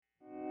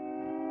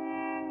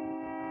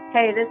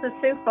Hey, this is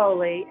Sue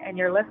Foley, and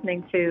you're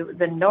listening to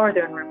The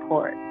Northern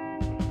Report.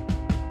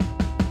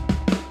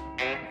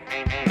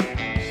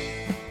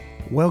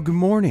 Well, good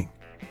morning,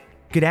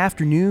 good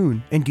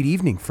afternoon, and good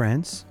evening,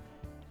 friends.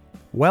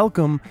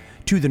 Welcome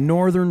to The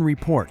Northern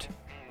Report.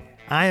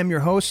 I am your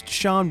host,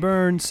 Sean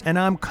Burns, and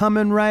I'm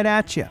coming right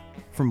at you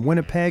from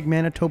Winnipeg,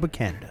 Manitoba,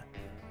 Canada.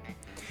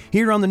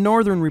 Here on The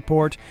Northern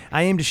Report,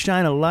 I aim to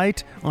shine a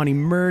light on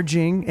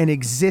emerging and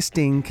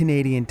existing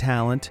Canadian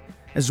talent,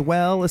 as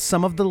well as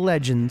some of the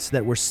legends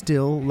that we're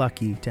still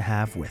lucky to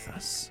have with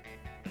us.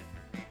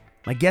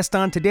 My guest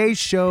on today's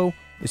show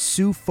is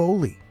Sue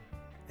Foley.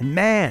 And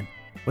man,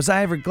 was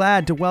I ever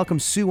glad to welcome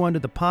Sue onto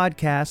the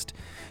podcast.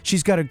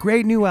 She's got a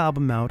great new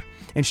album out,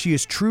 and she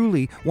is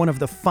truly one of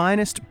the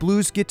finest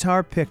blues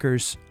guitar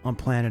pickers on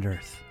planet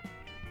Earth.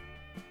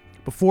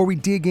 Before we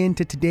dig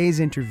into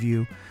today's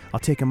interview, I'll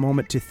take a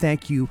moment to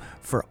thank you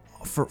for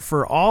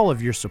all of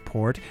your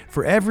support,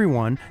 for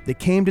everyone that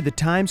came to the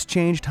Times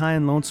Changed High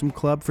and Lonesome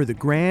Club for the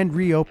grand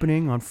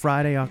reopening on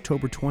Friday,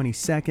 October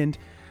 22nd.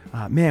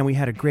 Man, we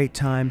had a great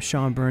time.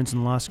 Sean Burns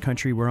and Lost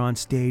Country were on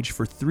stage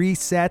for 3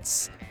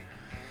 sets,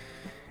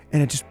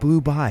 and it just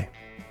blew by.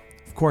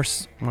 Of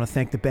course, I want to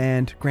thank the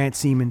band, Grant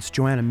Siemens,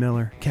 Joanna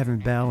Miller, Kevin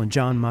Bell, and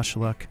John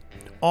Mushluck.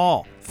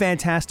 All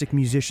fantastic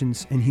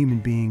musicians and human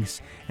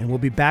beings, and we'll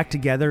be back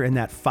together in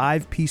that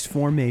 5-piece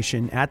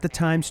formation at the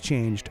Times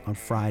Changed on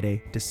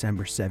Friday,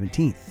 December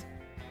 17th.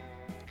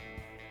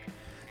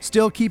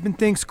 Still keeping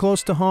things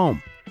close to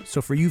home,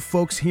 so for you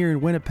folks here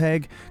in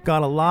Winnipeg,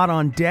 got a lot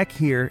on deck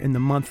here in the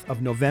month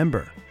of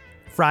November.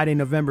 Friday,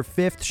 November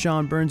 5th,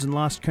 Sean Burns and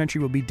Lost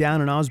Country will be down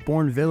in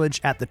Osborne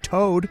Village at the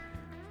Toad,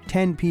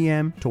 10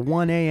 p.m. to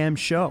 1 a.m.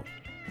 show.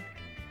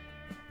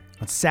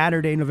 On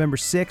Saturday, November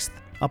 6th,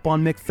 up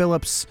on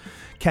McPhillips,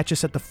 catch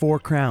us at the Four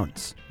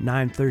Crowns,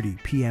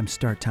 9:30 p.m.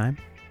 start time.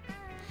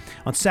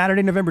 On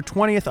Saturday, November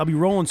 20th, I'll be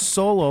rolling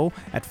solo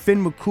at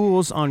Finn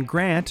McCool's on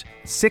Grant,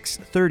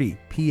 6:30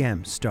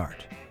 p.m.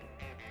 start.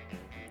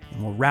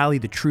 And we'll rally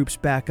the troops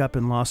back up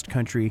in Lost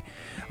Country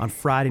on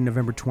Friday,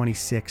 November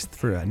 26th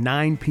for a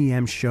 9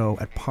 p.m. show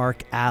at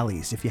Park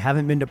Alleys. If you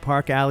haven't been to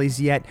Park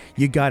Alleys yet,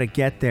 you got to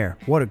get there.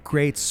 What a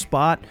great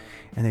spot,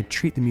 and they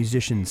treat the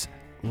musicians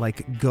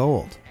like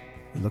gold.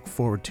 We look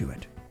forward to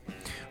it.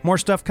 More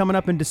stuff coming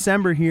up in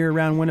December here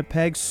around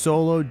Winnipeg,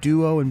 solo,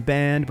 duo, and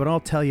band, but I'll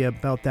tell you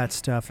about that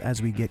stuff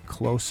as we get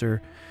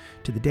closer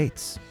to the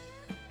dates.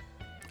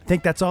 I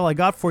think that's all I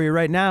got for you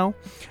right now.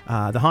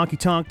 The Honky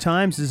Tonk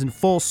Times is in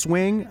full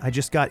swing. I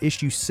just got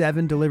issue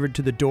 7 delivered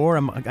to the door.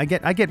 I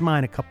get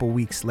mine a couple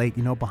weeks late,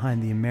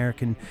 behind the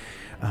American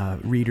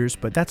readers,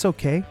 but that's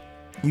okay.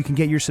 You can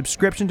get your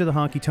subscription to the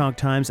Honky Tonk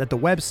Times at the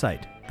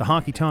website,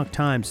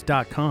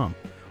 thehonkytonktimes.com,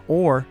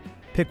 or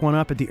pick one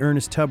up at the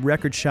Ernest Tubb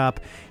Record Shop,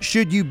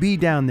 should you be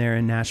down there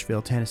in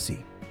Nashville,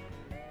 Tennessee.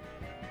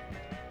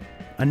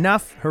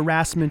 Enough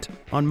harassment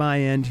on my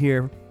end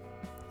here.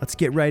 Let's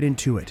get right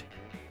into it.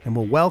 And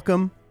we'll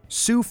welcome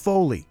Sue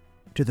Foley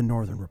to the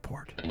Northern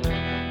Report.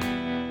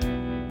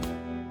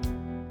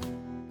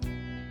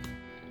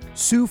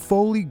 Sue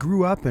Foley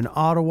grew up in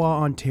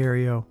Ottawa,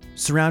 Ontario,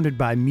 surrounded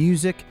by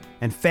music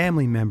and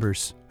family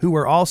members who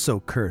were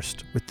also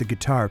cursed with the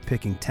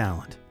guitar-picking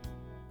talent.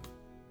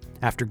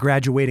 After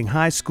graduating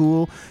high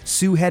school,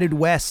 Sue headed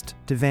west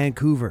to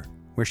Vancouver,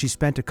 where she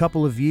spent a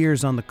couple of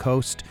years on the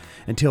coast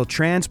until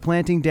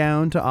transplanting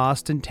down to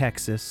Austin,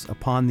 Texas,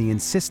 upon the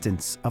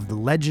insistence of the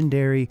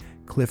legendary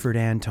Clifford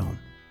Antone.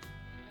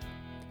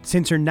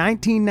 Since her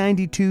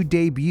 1992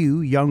 debut,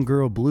 Young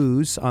Girl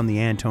Blues, on the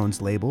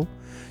Antone's label,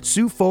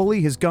 Sue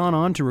Foley has gone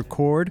on to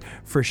record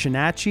for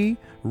Shinachie,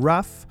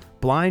 Ruff,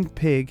 Blind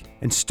Pig,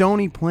 and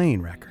Stony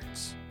Plain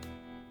Records.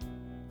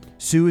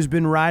 Sue has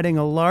been riding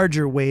a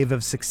larger wave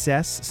of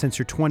success since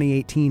her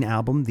 2018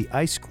 album, The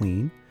Ice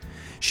Queen.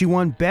 She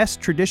won Best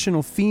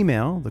Traditional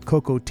Female, the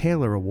Coco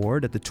Taylor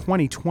Award, at the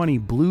 2020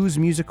 Blues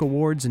Music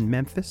Awards in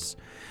Memphis,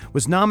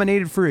 was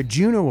nominated for a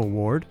Juno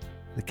Award,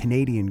 the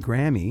Canadian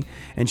Grammy,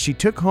 and she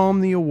took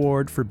home the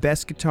award for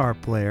Best Guitar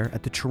Player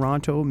at the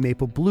Toronto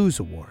Maple Blues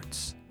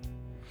Awards.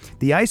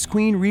 The Ice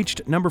Queen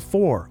reached number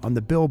 4 on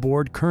the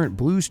Billboard Current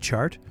Blues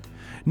chart,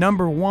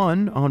 number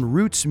 1 on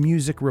Roots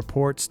Music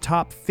Report's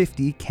Top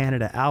 50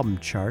 Canada Album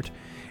chart,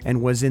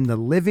 and was in the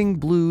Living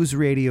Blues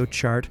radio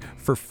chart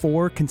for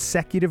 4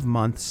 consecutive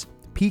months,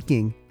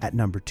 peaking at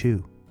number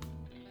 2.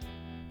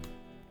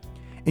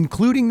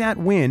 Including that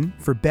win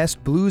for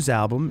Best Blues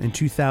Album in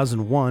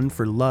 2001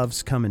 for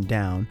Love's Comin'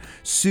 Down,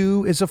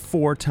 Sue is a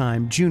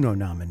 4-time Juno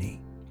nominee.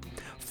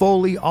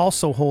 Foley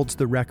also holds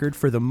the record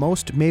for the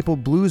most Maple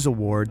Blues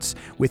Awards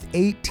with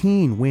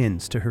 18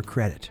 wins to her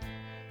credit.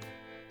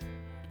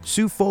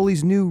 Sue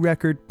Foley's new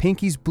record,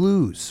 Pinky's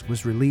Blues,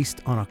 was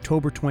released on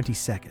October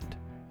 22nd.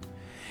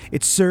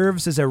 It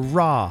serves as a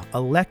raw,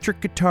 electric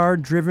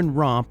guitar-driven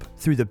romp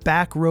through the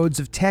back roads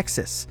of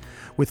Texas,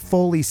 with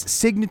Foley's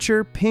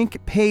signature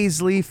pink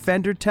Paisley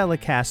Fender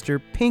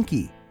Telecaster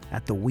Pinky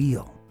at the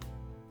wheel.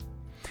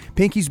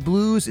 Pinky's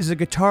Blues is a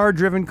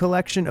guitar-driven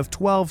collection of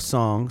 12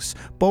 songs,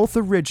 both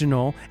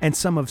original and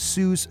some of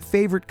Sue's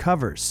favorite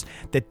covers,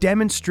 that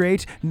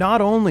demonstrate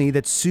not only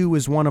that Sue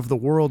is one of the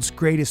world's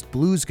greatest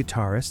blues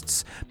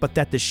guitarists, but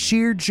that the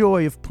sheer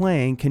joy of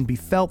playing can be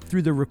felt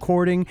through the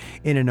recording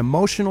in an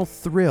emotional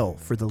thrill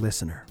for the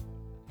listener.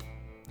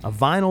 A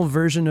vinyl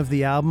version of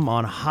the album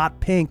on Hot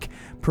Pink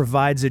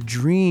provides a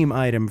dream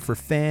item for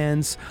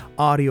fans,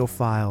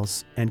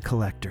 audiophiles, and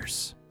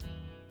collectors.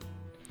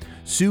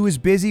 Sue is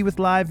busy with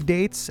live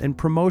dates and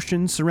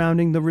promotions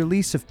surrounding the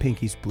release of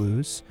Pinky's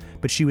Blues,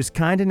 but she was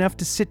kind enough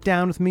to sit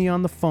down with me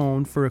on the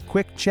phone for a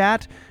quick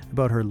chat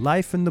about her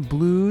life in the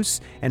blues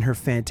and her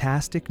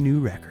fantastic new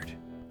record.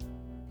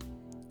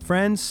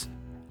 Friends,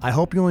 I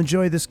hope you'll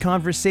enjoy this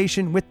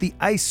conversation with the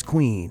Ice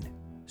Queen,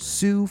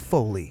 Sue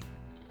Foley,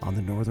 on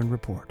the Northern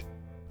Report.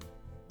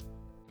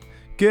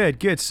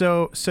 Good.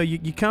 So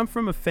you come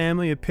from a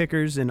family of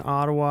pickers in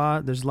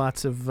Ottawa. There's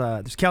lots of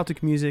there's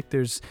Celtic music,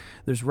 there's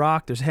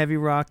rock, there's heavy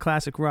rock,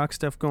 classic rock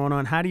stuff going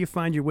on. How do you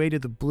find your way to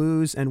the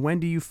blues, and when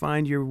do you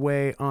find your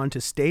way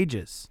onto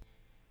stages?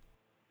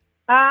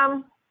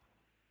 I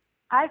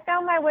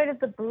found my way to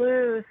the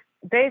blues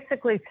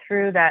basically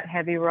through that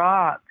heavy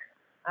rock.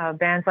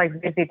 Bands like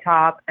ZZ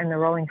Top and the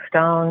Rolling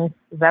Stones,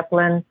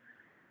 Zeppelin.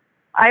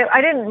 I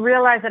didn't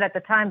realize it at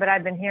the time, but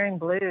I'd been hearing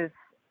blues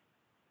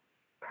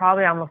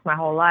probably almost my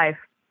whole life,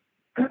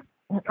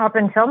 up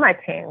until my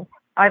teens.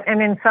 I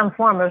mean, in some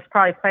form, it was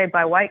probably played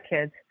by white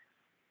kids.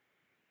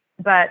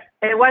 But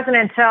it wasn't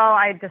until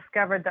I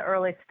discovered the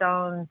early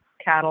Stones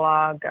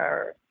catalog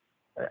or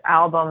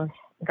albums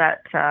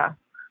that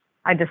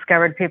I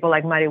discovered people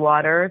like Muddy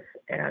Waters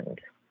and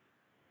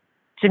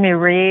Jimmy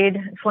Reed,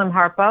 Slim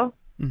Harpo.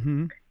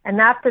 Mm-hmm. And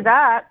after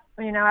that,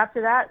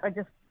 I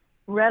just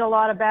read a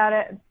lot about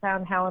it,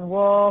 found Howlin'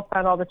 Wolf,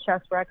 found all the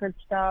Chess Records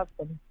stuff.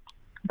 And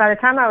by the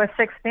time I was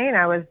 16,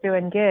 I was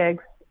doing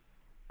gigs,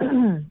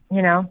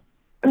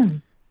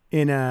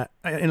 In a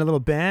little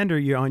band, or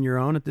you're on your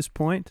own at this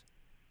point?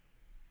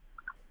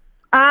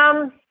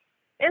 In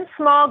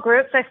small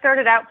groups. I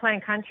started out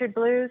playing country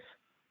blues.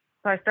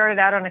 So I started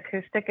out on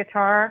acoustic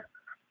guitar.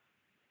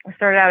 I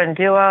started out in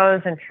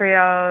duos and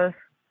trios,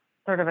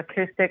 sort of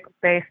acoustic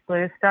bass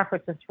blues stuff,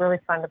 which is really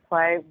fun to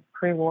play,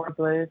 pre-war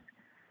blues.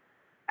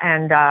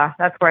 And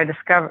that's where I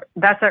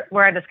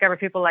discovered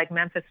people like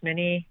Memphis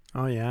Minnie.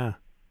 Oh yeah.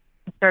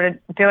 Started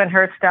doing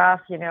her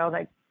stuff,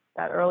 like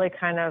that early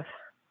kind of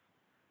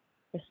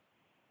just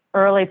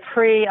early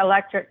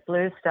pre-electric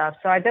blues stuff.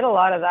 So I did a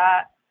lot of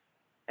that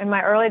in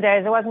my early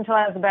days. It wasn't until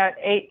I was about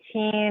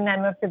 18, I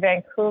moved to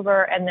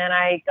Vancouver, and then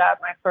I got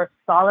my first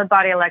solid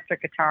body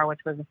electric guitar, which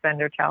was a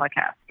Fender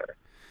Telecaster.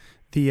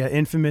 The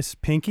infamous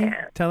Pinky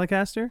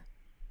Telecaster?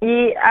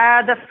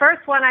 The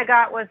first one I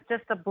got was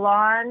just a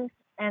blonde,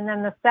 and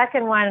then the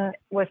second one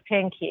was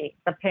Pinky,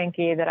 the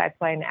Pinky that I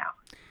play now.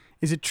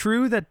 Is it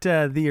true that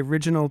the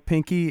original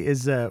Pinky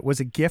was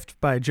a gift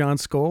by John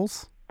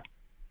Scholes?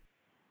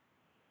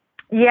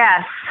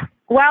 Yes.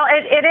 Well,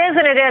 it is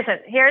and it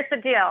isn't. Here's the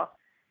deal.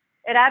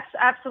 It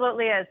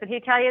absolutely is. Did he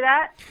tell you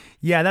that?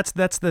 Yeah, that's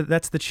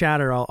the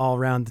chatter all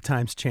around. The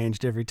time's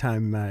changed every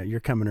time you're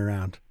coming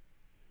around.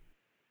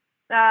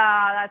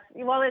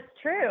 It's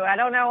true. I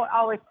don't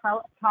always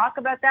talk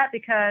about that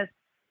because,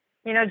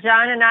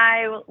 John and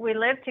I, we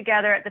lived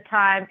together at the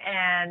time,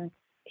 and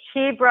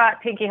he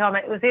brought Pinky home.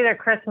 It was either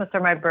Christmas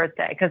or my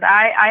birthday, because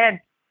I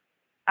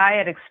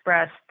had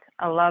expressed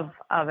a love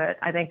of it.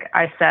 I think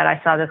I said I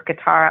saw this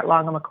guitar at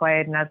Long and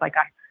McQuaid, and I was like,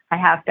 I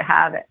have to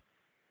have it.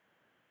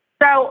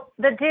 So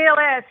the deal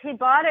is, he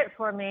bought it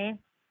for me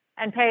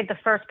and paid the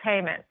first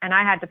payment, and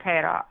I had to pay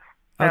it off.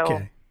 So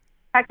okay.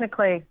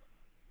 Technically,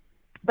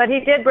 but he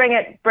did bring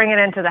it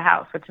into the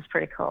house, which is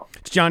pretty cool.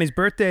 It's Johnny's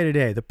birthday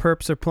today. The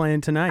Perps are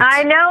playing tonight.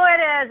 I know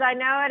it is.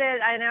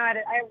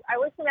 I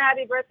wish him a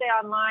happy birthday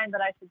online,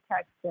 but I should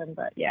text him.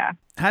 But yeah.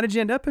 How did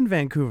you end up in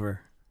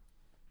Vancouver?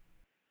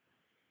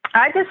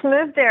 I just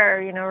moved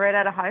there, right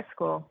out of high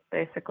school,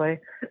 basically.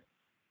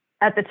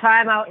 At the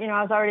time, I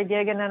was already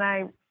gigging, and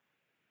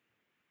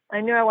I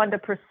knew I wanted to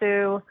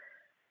pursue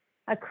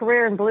a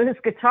career in blues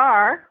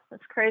guitar, as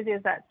crazy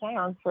as that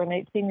sounds for an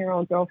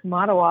 18-year-old girl from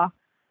Ottawa.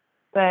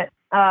 But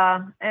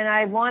and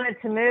I wanted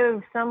to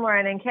move somewhere,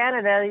 and in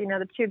Canada,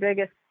 the two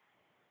biggest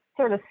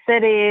sort of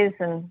cities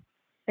and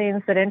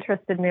scenes that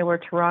interested me were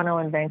Toronto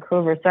and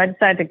Vancouver. So I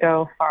decided to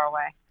go far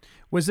away.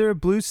 Was there a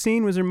blues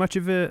scene? Was there much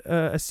of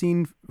a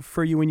scene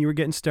for you when you were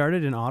getting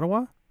started in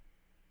Ottawa?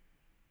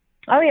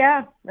 Oh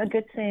yeah, a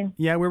good scene.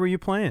 Yeah, where were you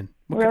playing?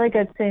 Really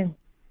good scene.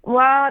 Well,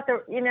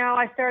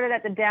 I started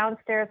at the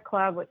Downstairs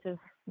Club, which is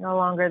no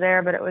longer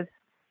there, but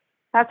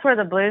that's where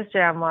the Blues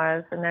Jam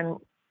was, and then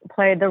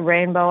played the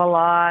Rainbow a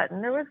lot,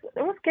 and there was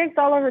gigs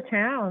all over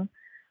town.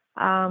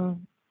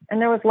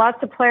 And there was lots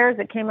of players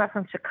that came up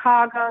from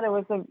Chicago. There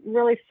was a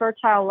really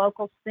fertile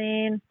local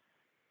scene.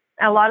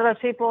 A lot of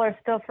those people are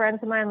still friends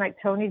of mine, like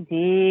Tony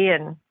D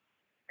and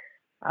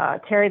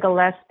Terry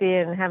Gillespie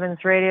and Heavens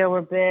Radio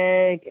were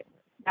big.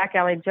 Back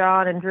Alley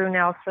John and Drew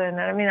Nelson.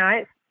 I mean,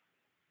 I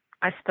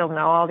still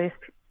know all these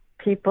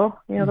people,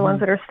 the ones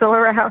that are still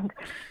around.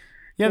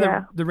 Yeah,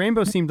 Yeah. the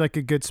Rainbow seemed like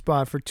a good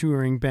spot for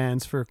touring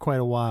bands for quite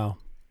a while.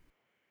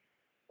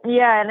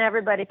 Yeah, and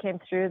everybody came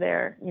through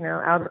there.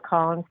 Albert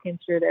Collins came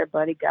through there,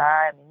 Buddy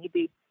Guy. I mean, you'd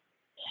be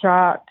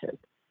shocked.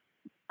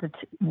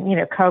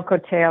 Coco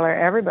Taylor,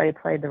 everybody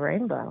played the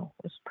Rainbow.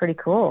 It was pretty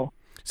cool.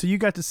 So you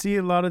got to see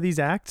a lot of these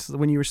acts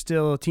when you were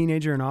still a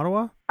teenager in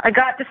Ottawa? I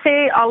got to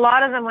see a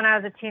lot of them when I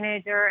was a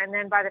teenager, and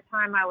then by the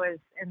time I was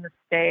in the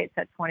States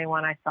at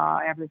 21, I saw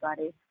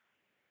everybody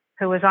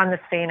who was on the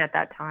scene at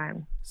that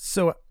time.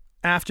 So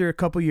after a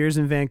couple years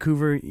in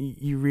Vancouver,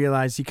 you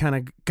realize you kind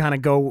of got to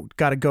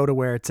go to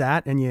where it's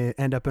at, and you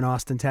end up in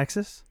Austin,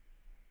 Texas?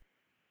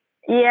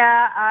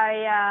 Yeah,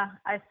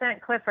 I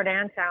sent Clifford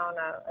Antown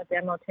a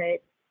demo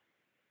tape,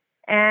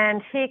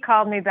 and he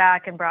called me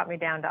back and brought me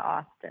down to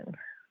Austin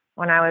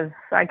when I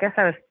guess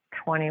I was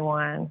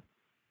 21.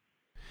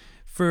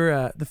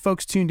 For the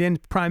folks tuned in,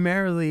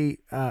 primarily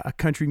a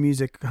country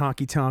music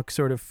honky-tonk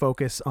sort of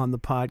focus on the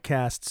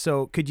podcast.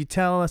 So could you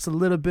tell us a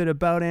little bit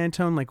about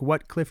Antone, like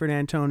what Clifford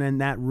Antone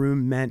and that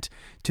room meant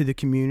to the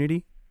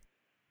community?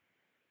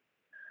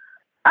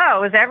 Oh,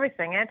 it was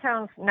everything.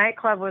 Antone's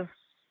nightclub was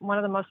one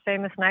of the most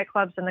famous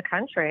nightclubs in the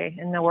country,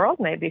 in the world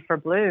maybe, for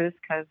blues,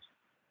 because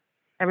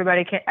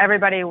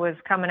everybody was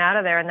coming out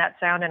of there, and that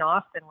sound in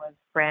Austin was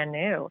brand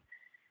new.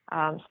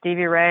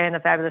 Stevie Ray and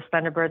the Fabulous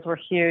Thunderbirds were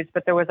huge,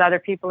 but there was other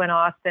people in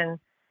Austin,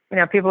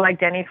 people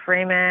like Denny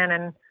Freeman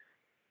and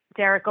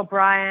Derek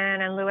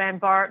O'Brien and Luann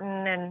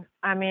Barton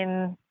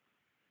and,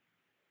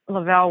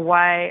 Lavelle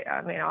White.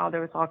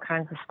 There was all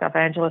kinds of stuff.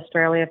 Angela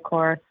Straley, of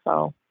course.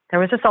 So there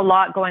was just a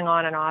lot going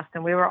on in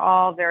Austin. We were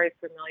all very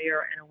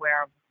familiar and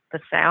aware of the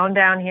sound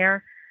down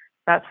here.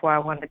 That's why I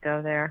wanted to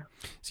go there.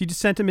 So you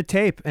just sent him a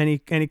tape, and he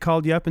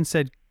called you up and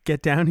said,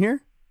 "Get down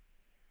here"?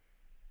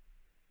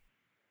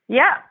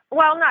 Yeah,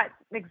 well, not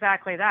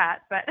exactly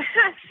that, but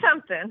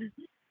something.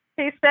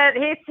 He said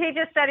he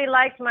just said he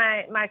liked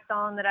my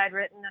song that I'd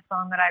written, the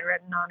song that I'd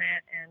written on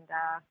it, and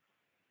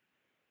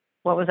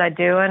what was I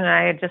doing? And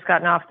I had just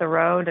gotten off the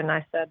road, and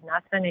I said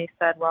nothing. He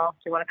said, "Well, do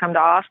you want to come to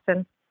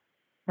Austin?"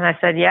 And I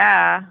said,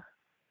 "Yeah."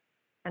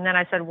 And then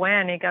I said,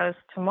 "When?" He goes,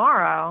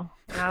 "Tomorrow."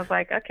 And I was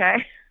like,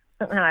 "Okay."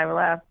 And then I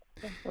left.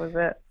 That was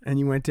it. And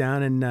you went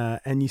down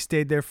and you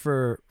stayed there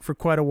for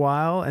quite a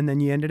while, and then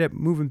you ended up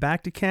moving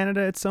back to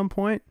Canada at some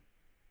point?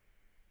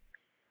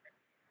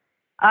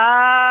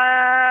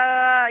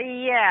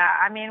 Yeah.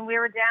 We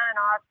were down in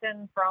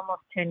Austin for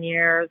almost 10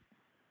 years.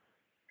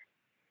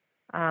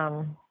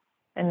 And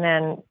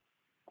then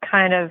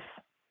kind of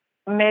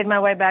made my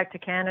way back to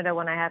Canada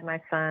when I had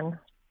my son.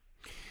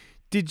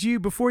 Did you,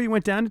 before you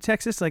went down to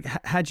Texas,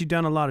 had you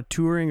done a lot of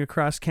touring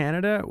across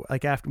Canada,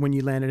 like after when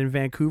you landed in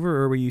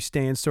Vancouver, or were you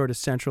staying sort of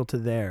central to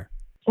there?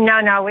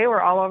 No, we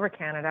were all over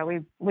Canada.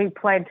 We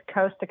played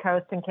coast to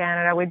coast in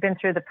Canada. We'd been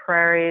through the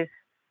prairies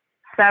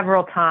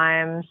several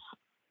times.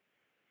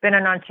 Been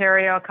in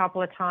Ontario a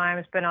couple of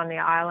times, been on the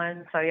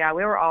island. So yeah,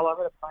 we were all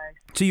over the place.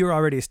 So you were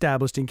already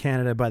established in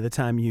Canada by the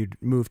time you'd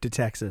moved to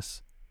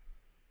Texas?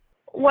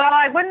 Well,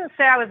 I wouldn't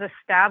say I was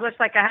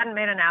established. I hadn't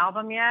made an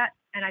album yet.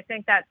 And I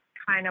think that's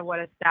kind of what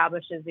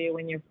establishes you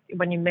when you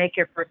make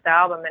your first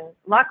album. And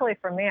luckily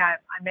for me, I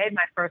made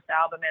my first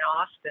album in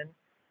Austin.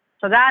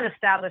 So that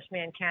established me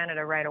in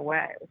Canada right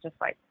away. It was just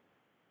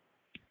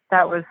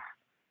that was,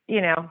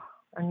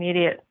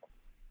 immediate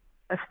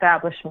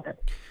establishment.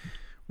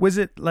 Was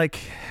it you're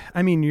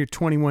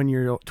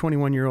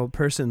 21-year-old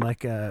person,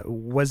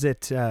 was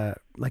it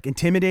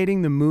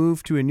intimidating, the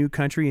move to a new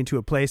country, into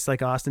a place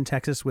like Austin,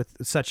 Texas with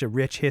such a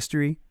rich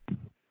history?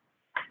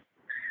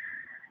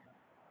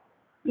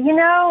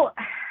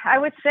 I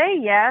would say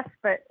yes,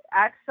 but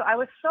actually I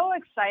was so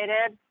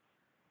excited.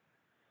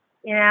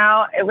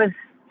 It was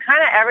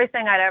kind of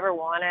everything I'd ever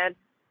wanted.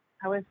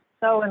 I was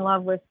so in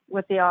love with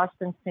the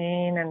Austin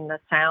scene and the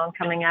sound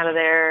coming out of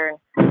there,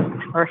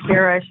 or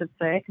here, I should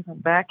say, because I'm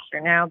back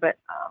here now. But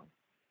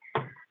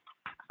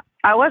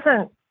I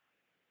wasn't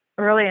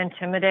really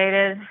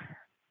intimidated.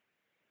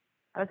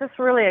 I was just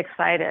really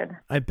excited.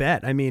 I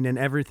bet. And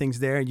everything's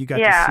there. You got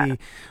to see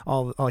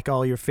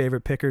all your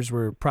favorite pickers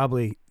were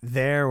probably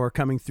there or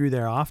coming through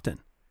there often.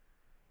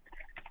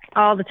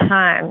 All the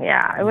time.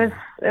 Yeah. It was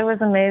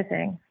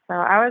amazing. So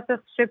I was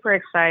just super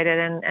excited,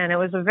 and it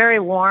was a very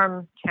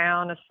warm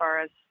town as far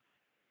as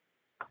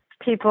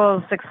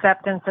people's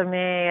acceptance of me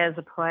as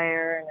a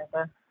player and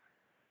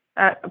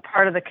as a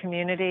part of the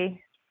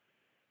community.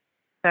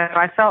 So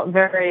I felt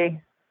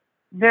very,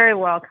 very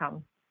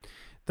welcome.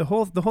 The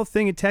whole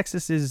thing in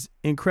Texas is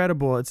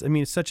incredible. It's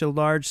such a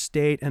large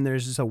state, and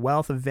there's just a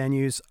wealth of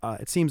venues.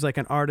 It seems like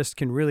an artist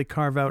can really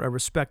carve out a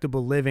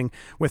respectable living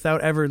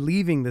without ever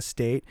leaving the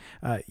state.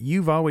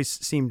 You've always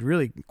seemed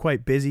really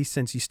quite busy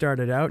since you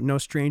started out, no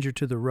stranger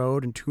to the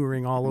road and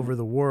touring all over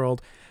the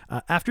world.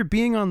 After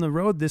being on the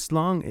road this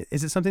long,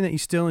 is it something that you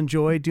still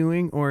enjoy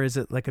doing, or is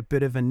it like a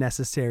bit of a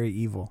necessary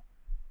evil?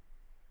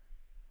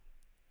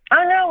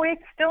 Oh, no, we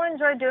still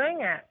enjoy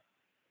doing it.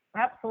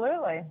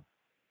 Absolutely.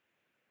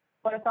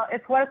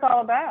 It's what it's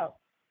all about.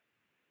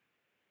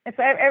 It's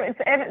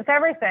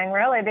everything,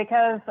 really,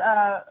 because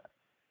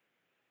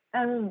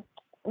and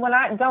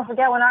don't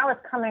forget, when I was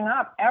coming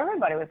up,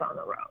 everybody was on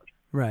the road.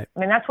 Right. I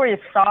mean, that's where you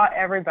saw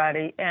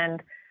everybody,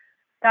 and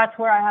that's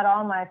where I had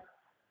all my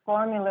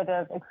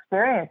formative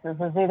experiences,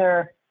 was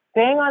either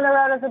being on the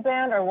road as a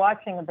band or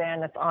watching a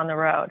band that's on the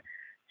road.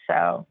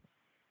 So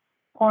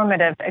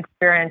formative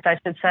experience, I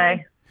should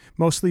say.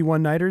 Mostly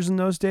one-nighters in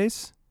those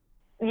days?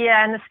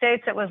 Yeah, in the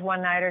States it was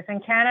one-nighters. In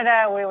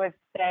Canada, we would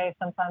stay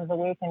sometimes a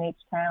week in each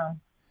town.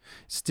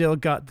 Still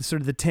got the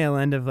sort of the tail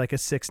end of like a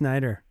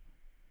 6-nighter.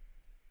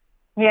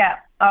 Yeah.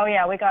 Oh,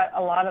 yeah. We got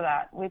a lot of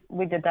that.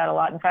 We did that a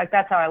lot. In fact,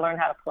 that's how I learned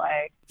how to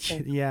play.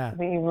 Yeah.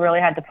 We really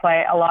had to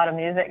play a lot of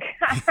music.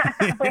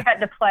 We had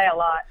to play a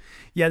lot.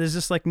 Yeah, there's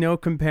just like no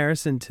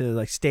comparison to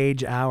like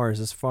stage hours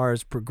as far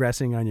as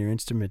progressing on your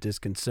instrument is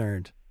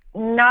concerned.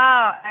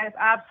 No,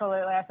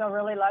 absolutely. I feel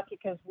really lucky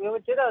because we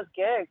would do those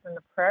gigs in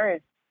the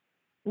prairies.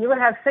 You would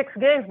have 6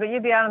 gigs, but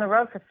you'd be out on the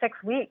road for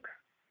 6 weeks.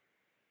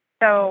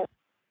 So,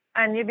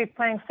 and you'd be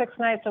playing 6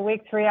 nights a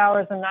week, 3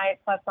 hours a night,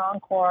 plus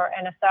encore,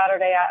 and a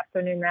Saturday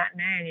afternoon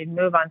matinee, and you'd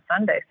move on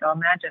Sunday. So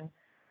imagine,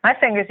 my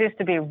fingers used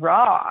to be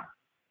raw.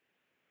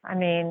 I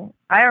mean,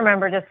 I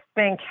remember just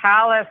being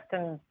calloused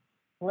and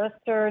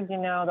blistered,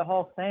 the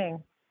whole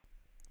thing.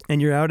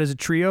 And you're out as a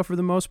trio for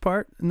the most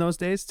part in those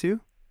days too?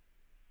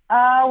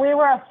 We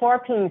were a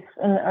 4-piece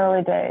in the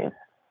early days.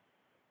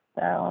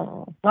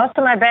 So most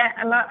of my band,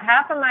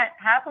 half of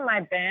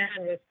my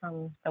band is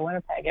from the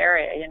Winnipeg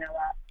area. You know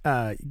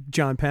that.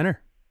 John Penner.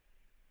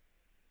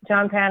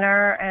 John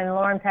Penner and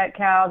Lauren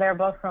Petcow, they're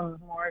both from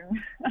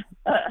Morden.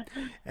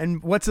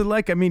 And what's it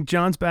like? I mean,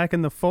 John's back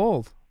in the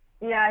fold.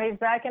 Yeah, he's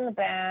back in the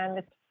band.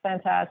 It's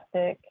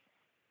fantastic.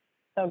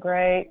 So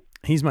great.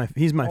 He's my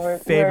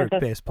favorite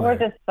bass player. We're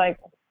just like,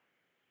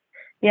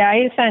 yeah,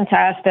 he's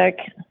fantastic.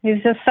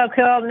 He's just so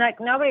cool. Like,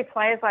 nobody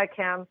plays like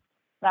him.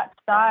 That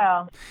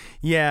style.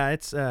 Yeah,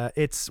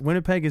 it's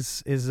Winnipeg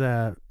is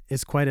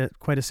quite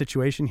a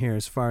situation here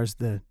as far as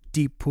the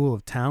deep pool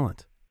of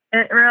talent.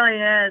 It really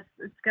is.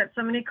 It's got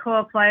so many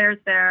cool players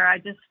there.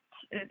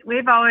 We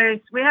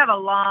have a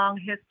long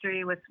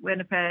history with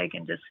Winnipeg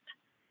and just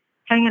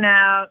hanging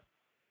out,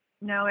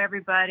 know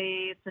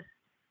everybody. It's just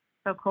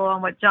so cool.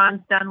 And what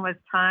John's done with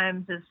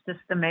Times is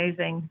just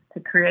amazing to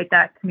create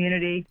that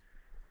community.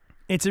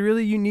 It's a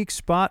really unique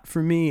spot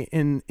for me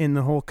in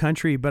the whole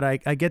country, but I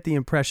get the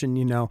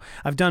impression,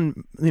 I've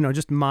done,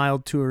 just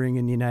mild touring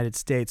in the United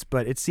States,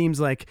 but it seems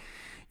like,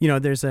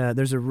 there's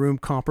a room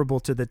comparable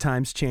to the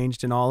times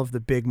changed in all of the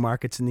big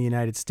markets in the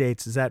United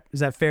States. Is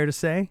that fair to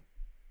say?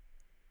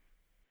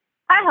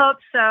 I hope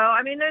so.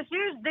 I mean,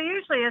 there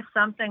usually is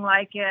something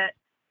like it.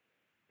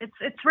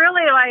 It's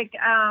really like,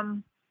 I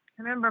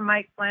remember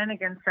Mike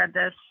Flanagan said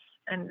this,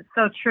 and it's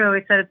so true.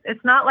 He said,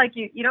 it's not like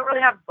you don't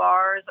really have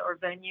bars or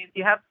venues.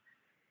 You have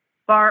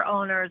bar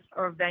owners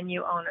or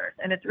venue owners,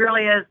 and it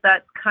really is,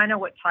 that's kind of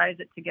what ties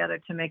it together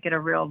to make it a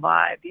real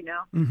vibe.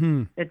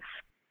 Mm-hmm.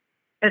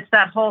 It's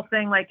that whole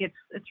thing, like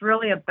it's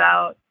really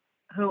about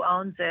who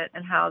owns it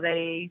and how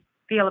they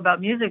feel about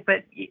music.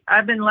 But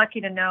I've been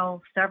lucky to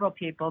know several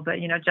people, but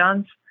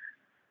John's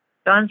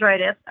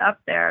right up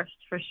there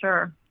for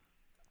sure.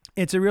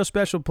 It's a real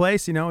special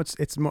place. It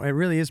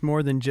really is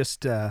more than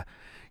just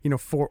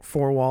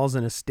four walls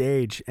and a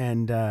stage,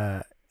 and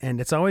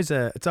it's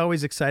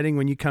always exciting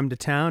when you come to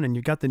town and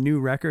you got the new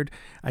record.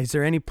 Is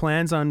there any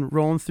plans on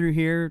rolling through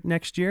here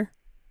next year?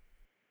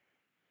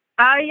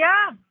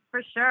 Yeah,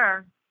 for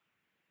sure.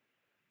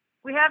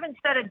 We haven't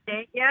set a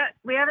date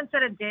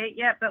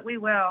yet. But we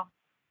will.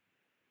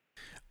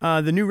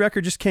 The new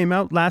record just came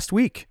out last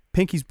week,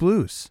 Pinky's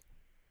Blues.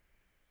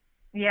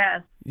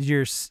 Yes.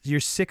 Your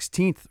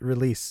 16th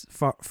release,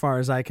 far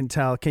as I can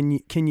tell. Can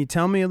you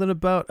tell me a little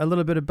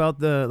bit about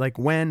the, like,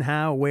 when,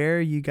 how, where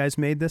you guys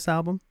made this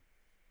album?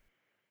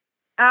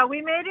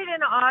 We made it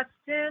in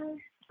Austin,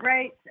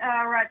 right,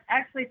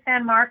 actually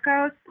San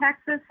Marcos,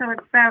 Texas, so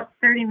it's about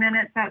 30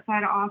 minutes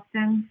outside of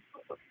Austin.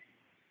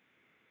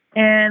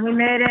 And we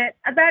made it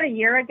about a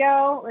year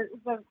ago. It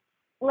was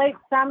a late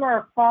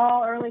summer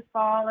or early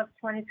fall of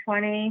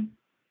 2020.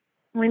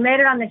 We made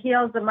it on the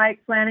heels of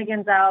Mike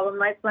Flanagan's album.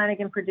 Mike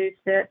Flanagan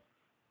produced it,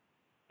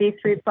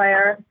 B3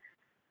 player.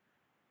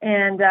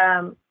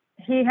 And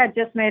he had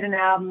just made an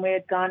album. We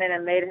had gone in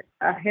and made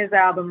his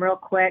album real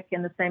quick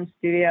in the same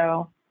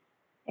studio.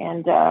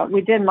 And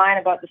we did mine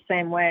about the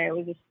same way.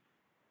 We just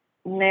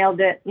nailed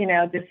it,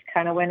 just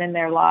kind of went in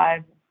there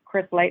live.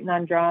 Chris Layton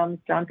on drums,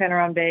 John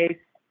Penner on bass.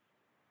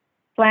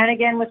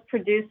 Flanagan was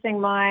producing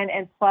mine,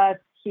 and plus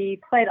he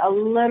played a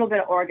little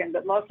bit of organ,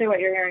 but mostly what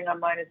you're hearing on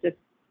mine is just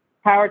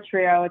power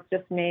trio. It's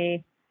just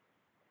me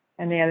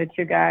and the other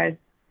 2 guys.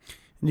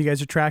 And you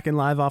guys are tracking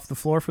live off the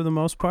floor for the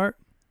most part?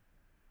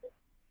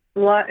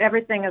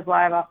 Everything is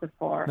live off the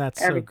floor.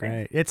 That's everything. So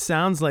great. It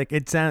sounds like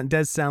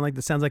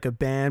sounds like a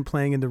band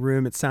playing in the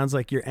room. It sounds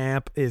like your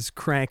amp is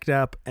cranked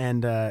up,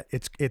 and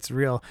it's a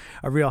real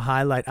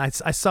highlight. I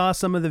saw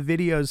some of the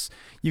videos.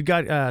 You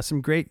got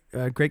some great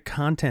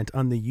content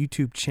on the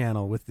YouTube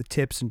channel with the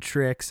tips and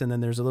tricks, and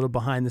then there's a little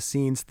behind the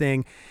scenes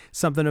thing,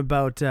 something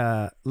about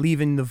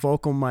leaving the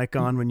vocal mic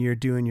on when you're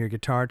doing your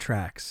guitar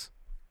tracks.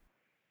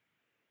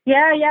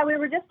 Yeah, we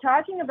were just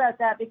talking about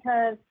that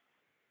because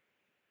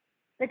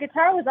the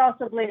guitar was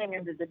also bleeding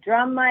into the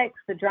drum mics.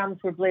 The drums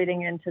were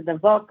bleeding into the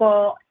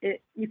vocal.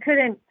 You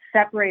couldn't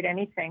separate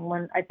anything.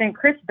 When I think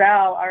Chris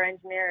Bell, our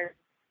engineer,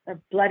 is a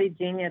bloody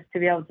genius to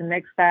be able to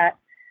mix that.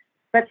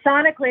 But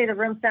sonically, the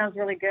room sounds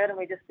really good,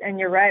 and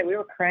you're right, we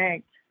were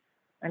cranked.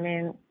 I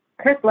mean,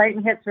 Chris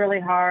Layton hits really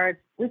hard.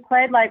 We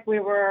played like we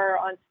were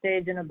on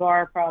stage in a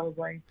bar,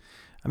 probably.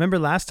 I remember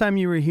last time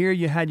you were here,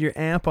 you had your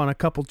amp on a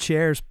couple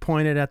chairs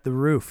pointed at the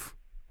roof.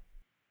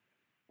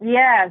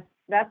 Yes,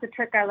 that's a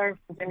trick I learned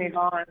from Jimmy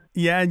Vaughn.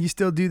 Yeah, and you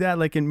still do that,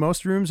 like in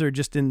most rooms, or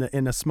just in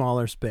a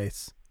smaller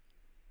space?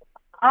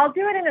 I'll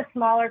do it in a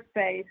smaller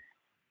space,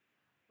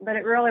 but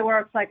it really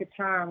works like a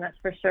charm, that's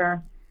for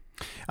sure.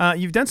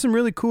 You've done some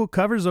really cool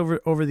covers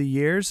over the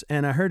years,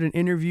 and I heard an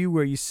interview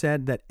where you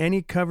said that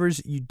any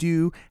covers you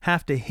do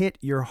have to hit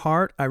your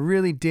heart. I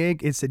really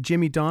dig. It's a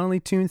Jimmy Donnelly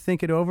tune,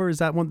 "Think It Over." Is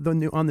that one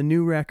on the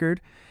new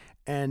record?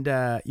 And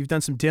you've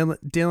done some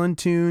Dylan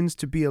tunes,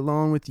 "To Be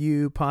Alone with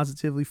You,"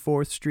 "Positively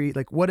 4th Street."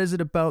 Like, what is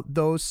it about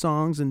those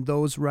songs and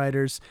those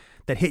writers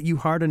that hit you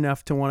hard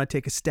enough to want to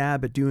take a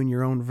stab at doing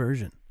your own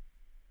version?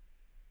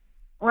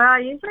 Well, I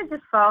usually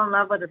just fall in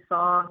love with a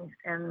song,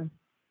 and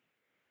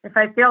if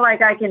I feel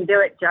like I can do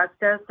it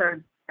justice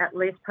or at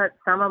least put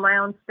some of my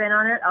own spin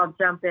on it, I'll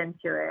jump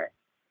into it.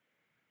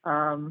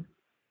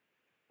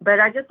 But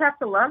I just have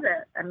to love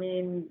it. I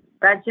mean,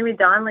 that Jimmy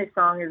Donnelly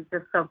song is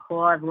just so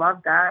cool. I've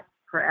loved that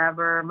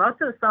forever. Most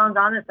of the songs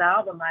on this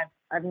album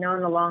I've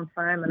known a long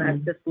time and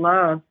I've just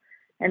loved.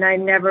 And I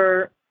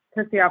never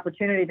took the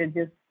opportunity to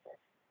just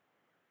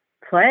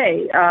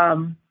play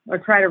or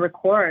try to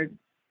record.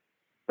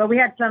 But we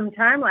had some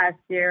time last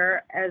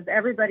year, as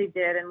everybody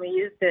did, and we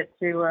used it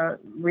to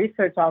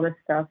research all this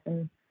stuff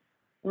and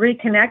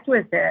reconnect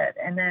with it.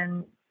 And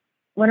then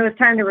when it was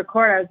time to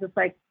record, I was just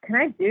like, can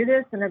I do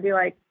this? And I'd be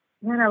like,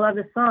 man, I love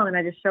this song. And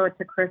I just show it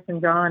to Chris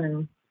and John.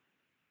 And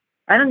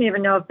I don't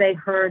even know if they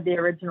heard the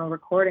original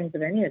recordings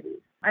of any of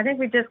these. I think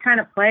we just kind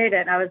of played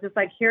it. And I was just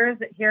like, here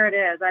it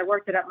is. I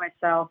worked it up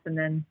myself. And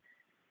then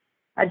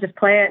I just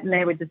play it and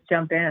they would just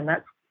jump in.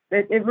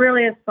 It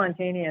really is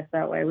spontaneous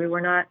that way.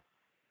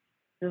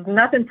 There's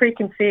nothing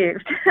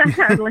preconceived,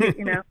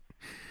 you know.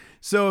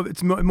 So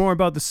it's more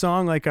about the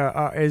song. Like,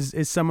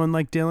 is someone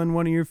like Dylan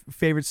one of your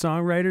favorite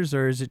songwriters,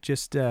 or is it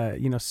just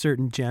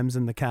certain gems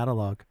in the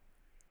catalog?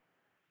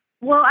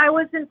 Well, I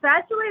was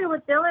infatuated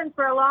with Dylan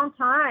for a long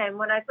time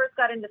when I first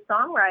got into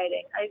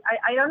songwriting.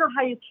 I don't know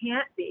how you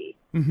can't be.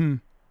 Mm-hmm.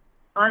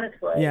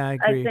 Honestly, yeah, I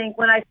agree. I think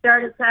when I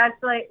started to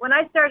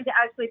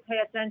actually pay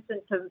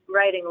attention to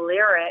writing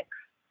lyrics,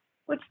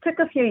 which took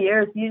a few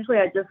years. Usually,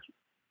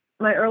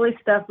 my early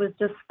stuff was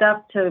just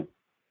stuff to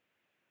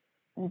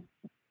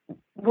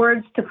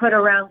words to put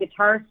around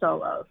guitar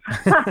solos.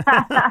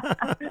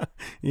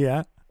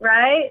 Yeah.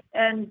 Right.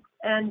 And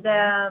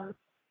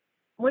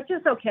which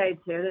is okay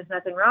too. There's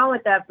nothing wrong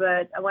with that.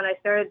 But when I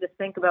started to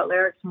think about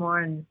lyrics more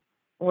and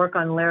work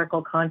on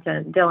lyrical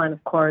content, Dylan,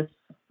 of course,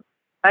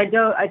 I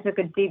took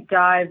a deep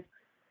dive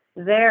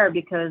there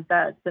because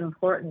that's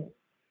important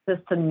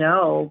just to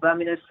know. But I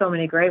mean, there's so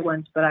many great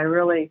ones, but I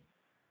really,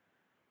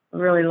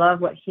 really love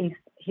what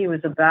he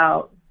was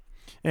about.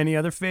 Any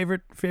other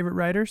favorite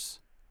writers?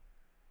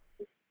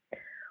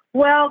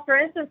 Well, for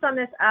instance, on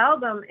this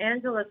album,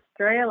 Angela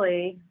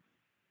Straley,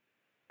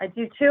 I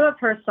do 2 of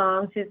her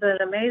songs. She's an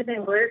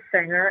amazing blues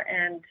singer,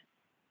 and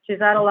she's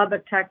out of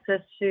Lubbock,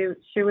 Texas.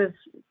 She was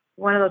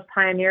one of those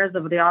pioneers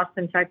of the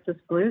Austin, Texas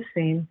blues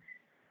scene.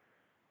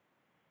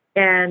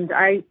 And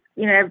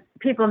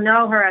people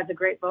know her as a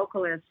great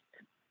vocalist,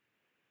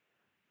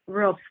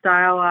 real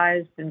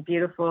stylized and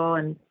beautiful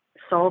and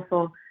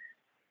soulful.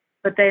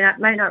 But they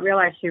might not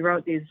realize she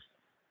writes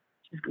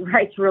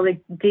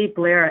really deep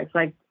lyrics,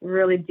 like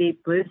really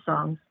deep blues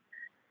songs.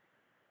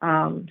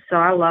 So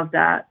I love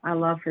that. I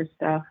love her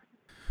stuff.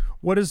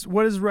 What does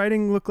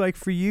writing look like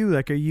for you?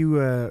 Like, are you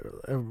a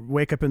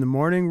wake up in the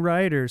morning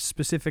write, or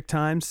specific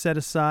times set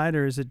aside,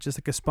 or is it just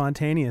like a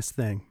spontaneous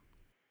thing?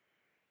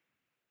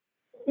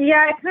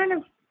 Yeah,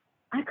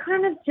 I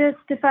kind of just,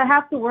 if I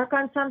have to work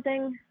on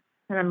something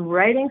and I'm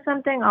writing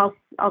something, I'll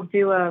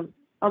do a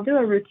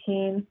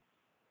routine.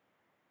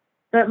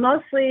 But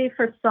mostly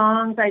for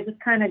songs, I just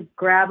kind of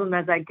grab them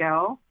as I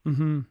go.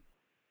 Mm-hmm.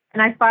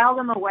 And I file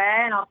them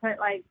away, and I'll put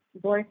like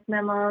voice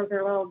memos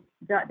or little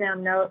jot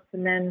down notes,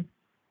 and then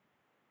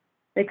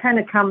they kind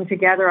of come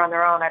together on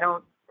their own. I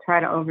don't try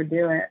to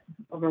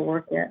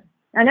overwork it.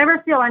 I never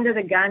feel under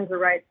the gun to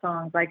write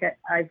songs. Like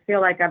I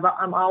feel like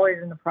I'm always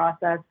in the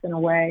process in a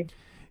way.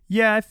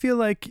 Yeah, I feel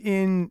like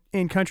in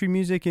country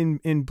music,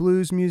 in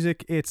blues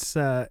music, it's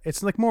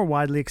like more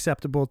widely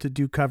acceptable to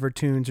do cover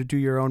tunes or do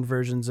your own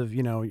versions of,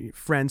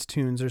 friends'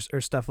 tunes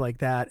or stuff like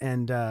that.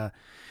 And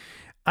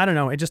I don't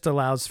know, it just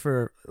allows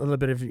for a little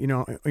bit of,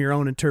 your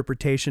own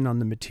interpretation on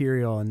the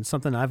material, and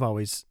something I've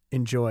always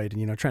enjoyed,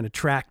 trying to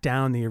track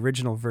down the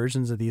original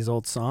versions of these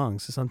old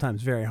songs is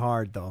sometimes very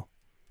hard, though.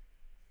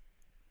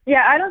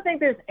 Yeah, I don't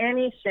think there's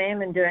any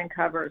shame in doing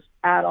covers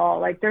at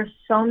all. Like, there's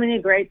so many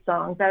great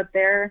songs out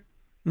there.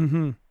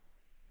 Mm-hmm.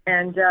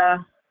 And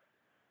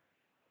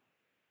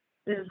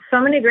There's so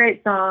many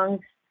great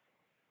songs.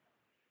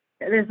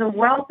 There's a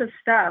wealth of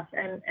stuff,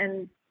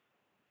 and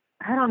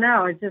I don't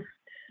know.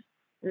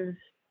 There's,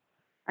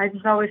 I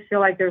just always feel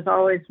like there's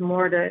always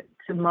more to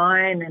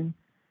mine and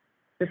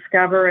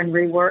discover and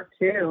rework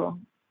too.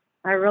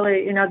 I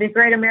really, the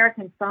Great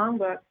American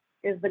Songbook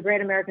is the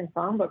Great American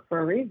Songbook for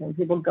a reason.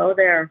 People go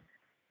there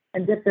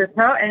and dip their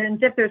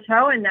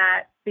toe in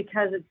that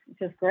because it's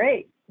just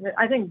great.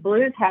 I think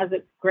blues has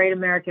its Great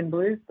American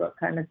Blues Book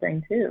kind of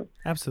thing too.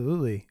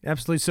 Absolutely.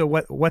 So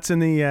what's in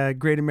the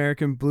Great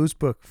American Blues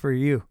Book for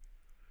you?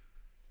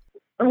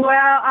 Well,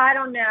 I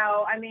don't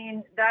know. I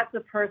mean, that's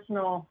a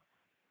personal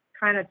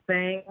kind of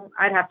thing.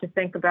 I'd have to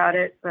think about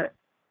it, but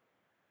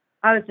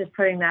I was just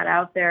putting that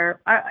out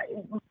there.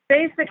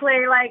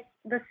 Basically, like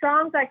the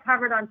songs I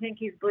covered on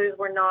Pinky's Blues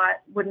would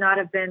not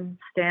have been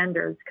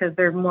standards because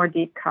they're more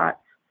deep cuts.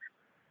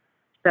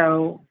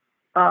 So,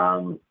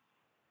 I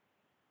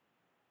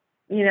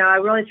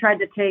really tried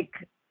to take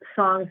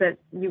songs that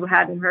you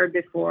hadn't heard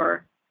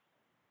before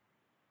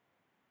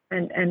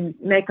and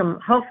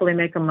hopefully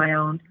make them my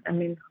own. I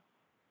mean,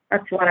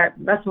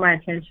 that's my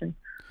intention.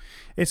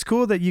 It's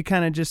cool that you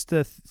kind of just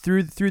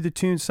threw the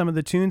tunes, some of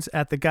the tunes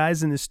at the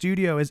guys in the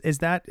studio. Is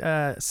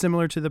that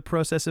similar to the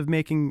process of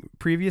making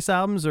previous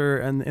albums, or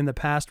in the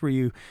past were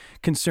you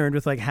concerned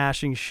with like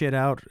hashing shit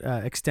out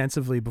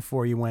extensively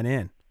before you went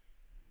in?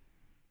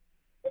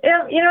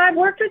 I've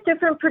worked with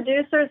different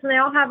producers and they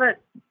all have a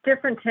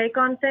different take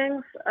on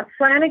things.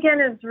 Flanagan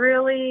is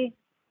really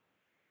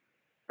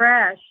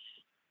fresh.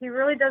 He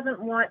really doesn't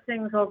want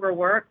things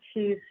overworked.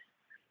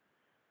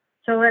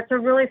 So that's a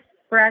really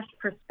fresh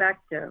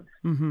perspective.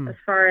 Mm-hmm. As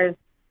far as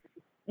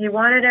he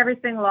wanted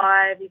everything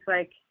live. He's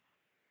like,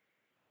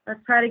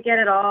 let's try to get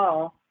it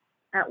all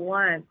at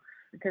once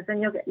because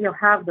then you'll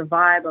have the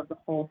vibe of the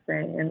whole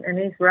thing. And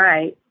he's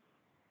right.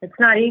 It's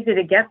not easy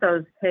to get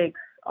those takes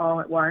all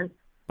at once.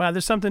 Wow,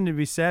 there's something to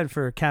be said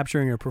for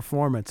capturing a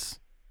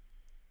performance.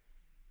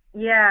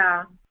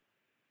 Yeah,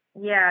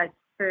 it's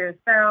true.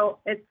 So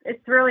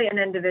it's really an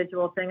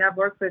individual thing. I've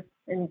worked with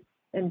in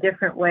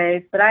different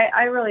ways, but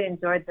I really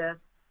enjoyed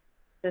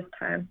this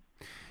time.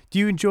 Do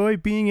you enjoy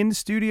being in the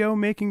studio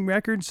making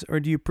records, or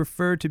do you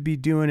prefer to be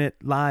doing it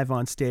live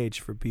on stage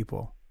for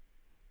people?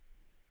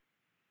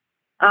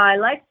 I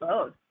like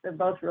both. They're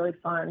both really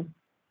fun.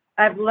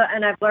 I've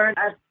learned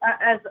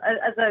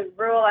as a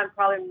rule, I'm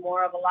probably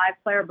more of a live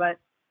player, but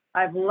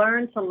I've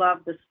learned to love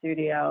the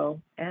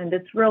studio, and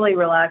it's really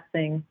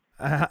relaxing.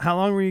 How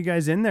long were you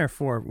guys in there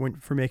for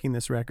making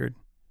this record?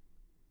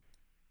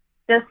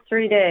 Just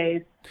 3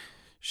 days.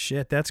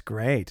 Shit, that's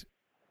great.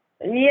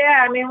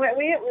 Yeah, I mean,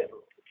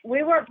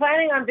 we weren't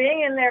planning on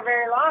being in there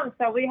very long,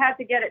 so we had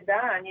to get it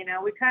done.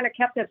 We kind of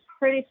kept a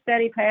pretty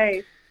steady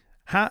pace.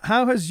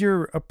 How has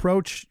your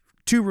approach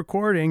to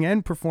recording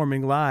and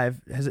performing live,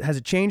 has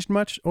it changed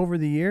much over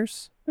the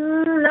years?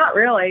 Not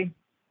really.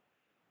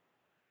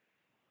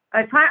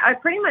 I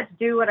pretty much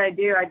do what I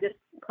do. I just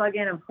plug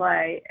in and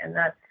play, and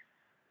that's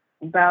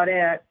about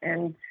it.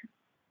 And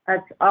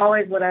that's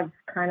always what I've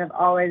kind of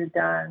always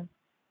done.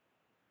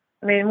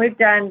 I mean, we've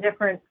done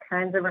different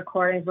kinds of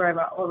recordings where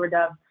I've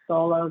overdubbed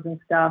solos and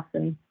stuff,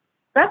 and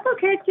that's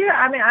okay too.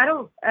 I mean, I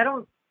don't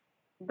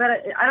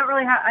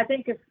really have, I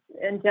think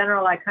in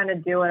general, I kind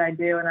of do what I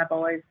do, and I've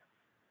always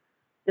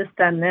just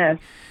done this.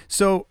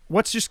 So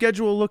what's your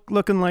schedule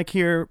looking like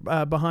here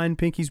behind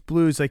Pinky's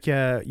Blues? Like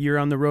you're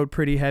on the road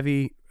pretty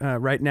heavy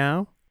right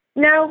now?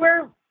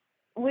 No,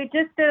 we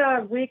just did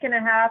a week and a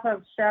half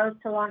of shows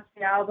to launch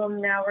the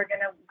album. Now we're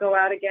going to go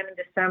out again in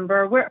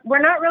December.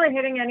 We're not really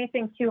hitting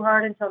anything too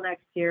hard until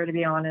next year, to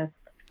be honest.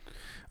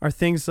 Are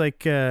things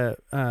like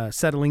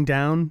settling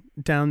down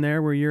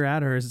there where you're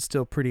at, or is it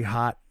still pretty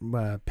hot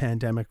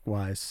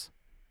pandemic-wise?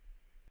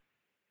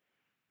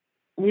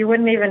 You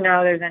wouldn't even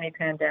know there's any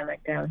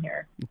pandemic down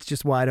here. It's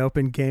just wide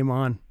open, game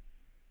on.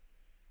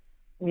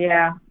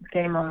 Yeah,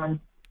 game on.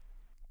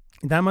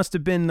 That must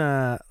have been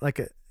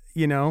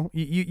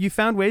you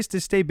found ways to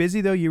stay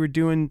busy though. You were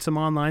doing some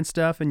online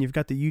stuff, and you've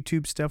got the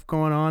YouTube stuff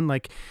going on.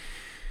 Like,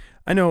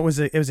 I know it was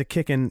a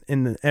kick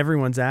in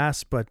everyone's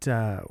ass, but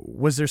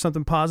was there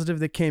something positive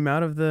that came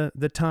out of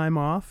the time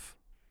off?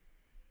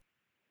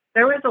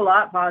 There was a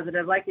lot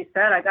positive. Like you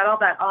said, I got all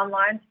that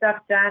online stuff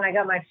done. I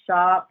got my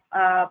shop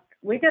up.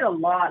 We did a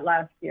lot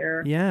last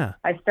year. Yeah.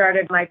 I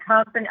started my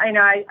company.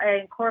 I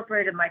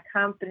incorporated my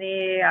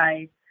company.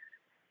 I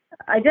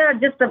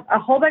did just a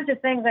whole bunch of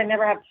things I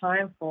never have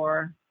time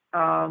for.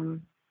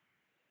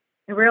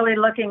 Really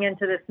looking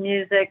into this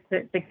music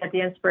to get the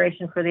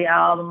inspiration for the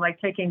album,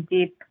 like taking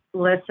deep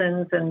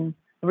listens and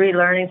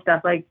relearning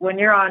stuff. Like when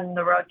you're on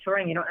the road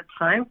touring, you don't have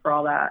time for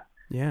all that.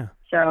 Yeah.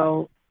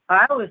 So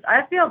I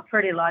feel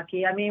pretty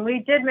lucky. I mean, we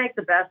did make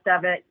the best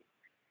of it.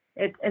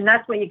 And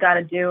that's what you got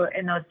to do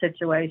in those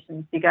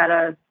situations. You got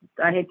to,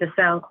 I hate to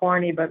sound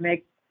corny, but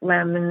make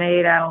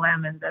lemonade out of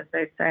lemons, as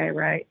they say,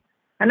 right?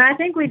 And I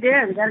think we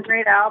did. We got a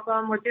great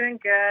album. We're doing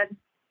good.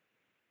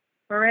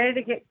 We're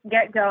ready to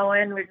get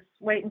going. We're just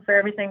waiting for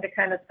everything to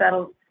kind of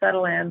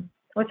settle in,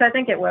 which I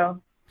think it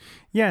will.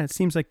 Yeah, it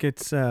seems like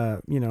it's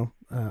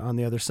on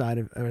the other side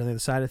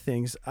of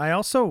things. I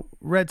also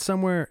read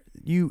somewhere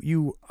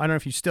you I don't know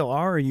if you still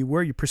are or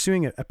you're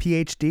pursuing a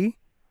PhD.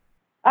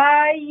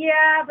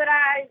 Yeah, but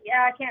I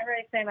can't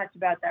really say much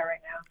about that right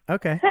now.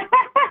 Okay.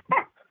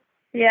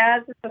 Yeah,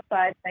 it's just a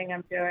side thing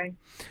I'm doing.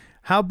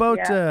 How about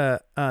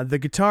The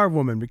Guitar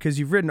Woman? Because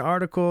you've written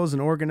articles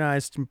and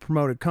organized and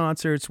promoted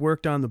concerts,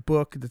 worked on the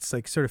book that's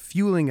like sort of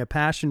fueling a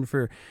passion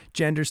for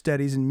gender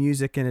studies and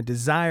music and a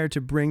desire to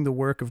bring the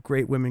work of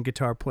great women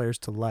guitar players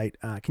to light.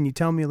 Can you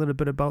tell me a little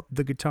bit about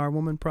the Guitar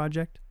Woman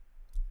project?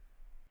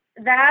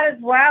 That as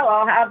well.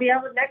 I'll be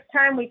able, next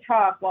time we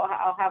talk, well,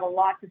 I'll have a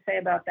lot to say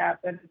about that.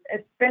 But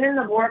it's been in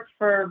the works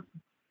for a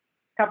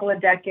couple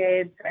of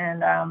decades,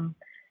 and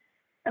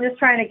I'm just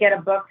trying to get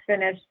a book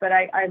finished, but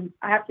I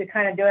have to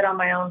kind of do it on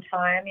my own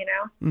time, you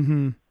know?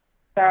 Mm-hmm.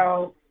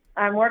 So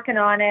I'm working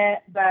on it,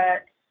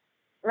 but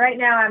right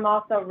now I'm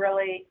also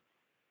really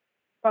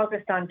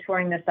focused on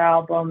touring this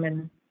album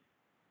and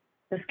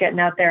just getting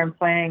out there and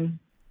playing.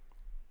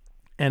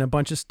 And a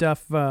bunch of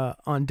stuff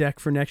on deck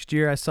for next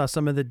year. I saw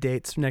some of the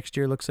dates next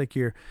year. Looks like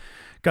you're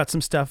got some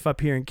stuff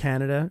up here in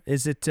Canada.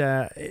 Is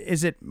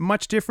it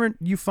much different,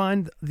 you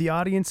find, the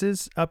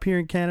audiences up here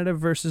in Canada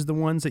versus the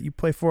ones that you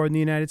play for in the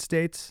United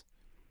States?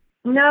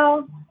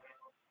 No,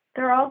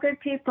 they're all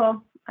good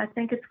people. I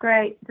think it's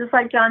great. Just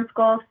like John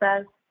Scholes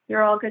says,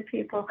 you're all good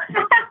people.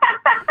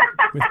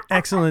 With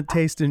excellent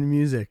taste in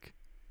music.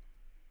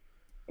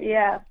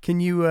 Yeah.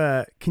 Can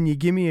you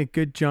give me a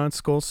good John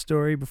Scholes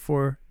story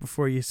before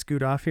you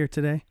scoot off here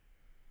today?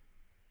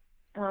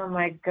 Oh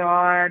my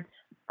God.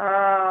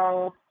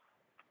 Oh.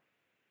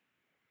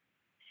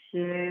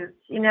 Shoot.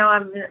 You know,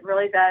 I'm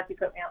really bad if you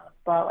put me on the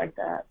spot like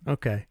that.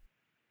 Okay.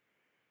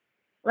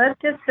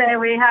 Let's just say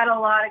we had a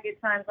lot of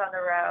good times on the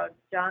road.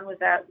 John was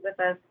out with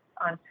us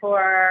on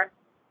tour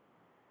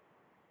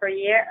for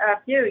a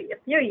few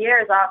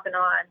years off and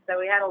on. So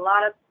we had a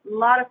lot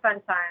of fun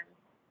times.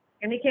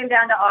 And he came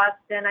down to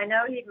Austin. I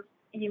know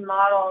he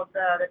modeled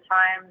the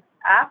times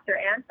after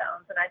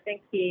Antone's, and I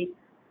think he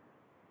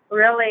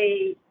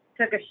really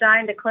took a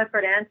shine to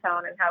Clifford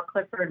Antone and how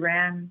Clifford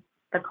ran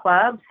the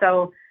club.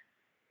 So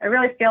I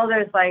really feel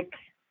there's like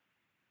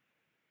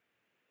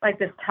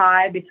this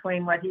tie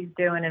between what he's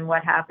doing and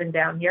what happened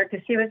down here,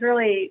 because he was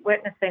really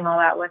witnessing all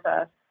that with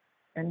us.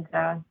 And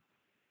so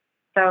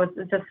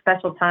it's just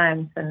special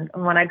times. And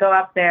when I go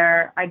up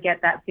there, I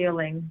get that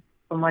feeling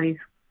from what he's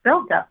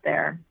built up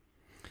there.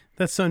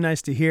 That's so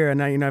nice to hear,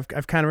 and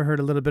I've kind of heard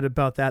a little bit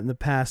about that in the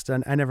past.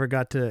 And I never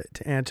got to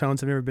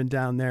Antone's. I've never been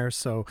down there,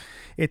 so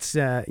it's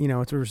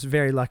we're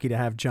very lucky to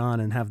have John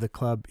and have the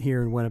club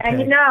here in Winnipeg.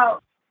 And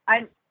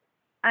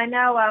I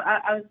know.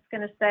 I was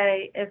going to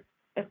say if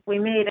we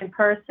meet in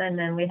person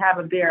and we have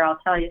a beer, I'll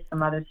tell you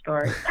some other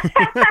stories.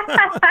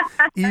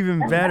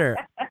 Even better.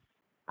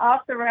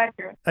 Off the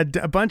record.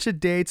 A bunch of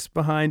dates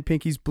behind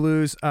Pinky's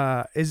Blues.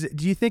 Do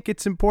you think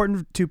it's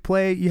important to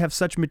play? You have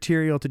such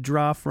material to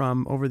draw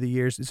from over the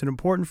years. Is it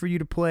important for you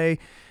to play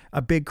a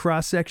big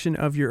cross section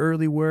of your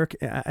early work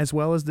as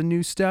well as the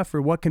new stuff,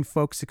 or what can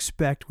folks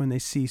expect when they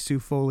see Sue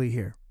Foley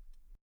here?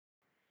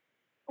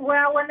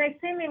 Well, when they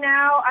see me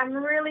now, I'm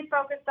really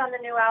focused on the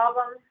new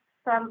album.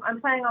 So I'm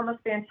playing almost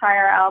the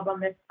entire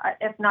album, if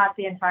not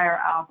the entire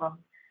album.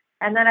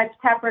 And then it's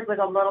peppered with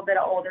a little bit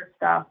of older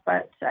stuff,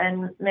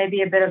 and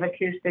maybe a bit of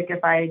acoustic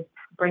if I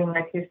bring the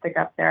acoustic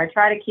up there. I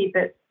try to keep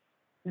it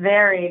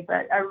varied,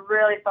 but I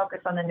really focus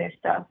on the new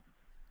stuff.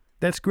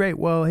 That's great.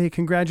 Well, hey,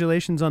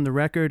 congratulations on the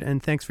record,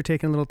 and thanks for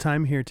taking a little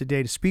time here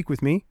today to speak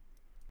with me.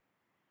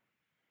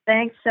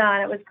 Thanks,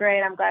 Sean. It was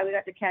great. I'm glad we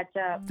got to catch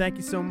up. Thank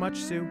you so much,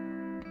 Sue.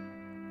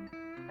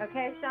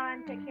 Okay,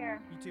 Sean, take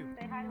care. You too.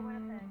 Say hi to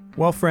Winnipeg.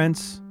 Well,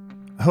 friends,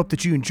 I hope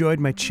that you enjoyed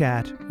my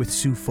chat with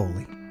Sue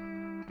Foley.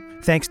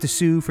 Thanks to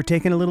Sue for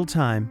taking a little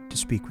time to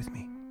speak with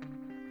me.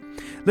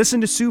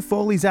 Listen to Sue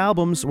Foley's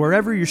albums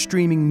wherever you're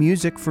streaming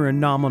music for a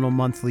nominal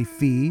monthly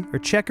fee, or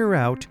check her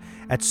out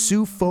at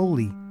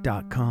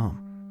SueFoley.com.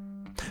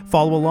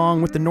 Follow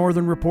along with the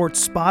Northern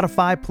Report's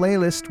Spotify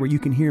playlist, where you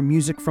can hear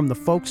music from the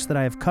folks that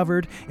I have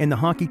covered in the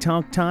Honky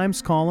Tonk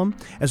Times column,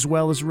 as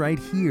well as right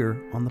here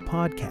on the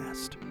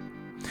podcast.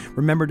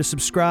 Remember to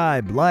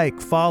subscribe, like,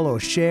 follow,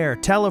 share,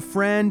 tell a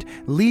friend,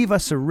 leave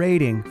us a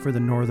rating for the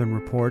Northern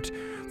Report.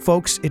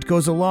 Folks, it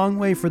goes a long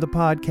way for the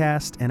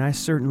podcast, and I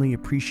certainly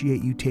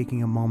appreciate you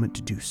taking a moment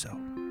to do so.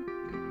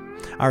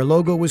 Our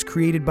logo was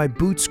created by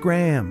Boots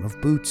Graham of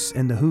Boots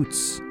and the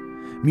Hoots.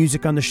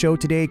 Music on the show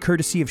today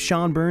courtesy of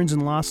Sean Burns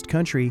and Lost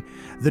Country,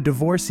 The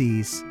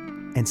Divorcees,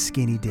 and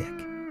Skinny Dick.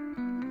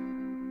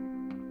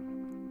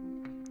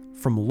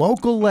 From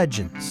local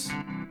legends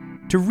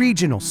to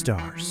regional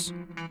stars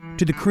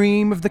to the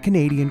cream of the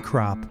Canadian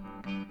crop,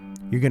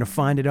 you're going to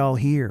find it all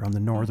here on the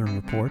Northern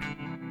Report.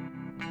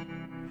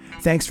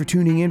 Thanks for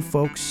tuning in,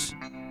 folks.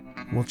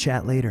 We'll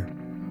chat later.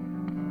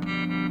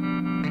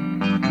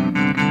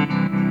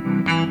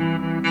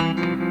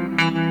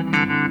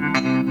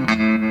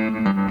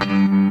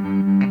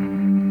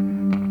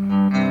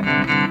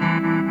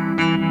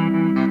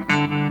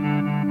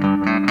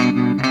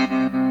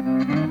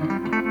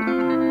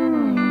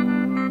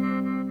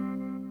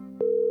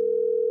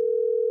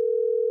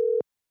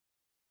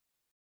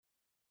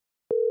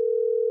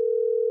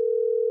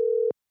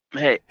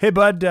 Hey,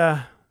 bud,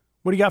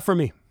 what do you got for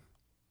me?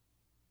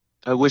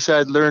 I wish I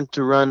had learned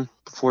to run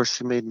before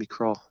she made me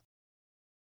crawl.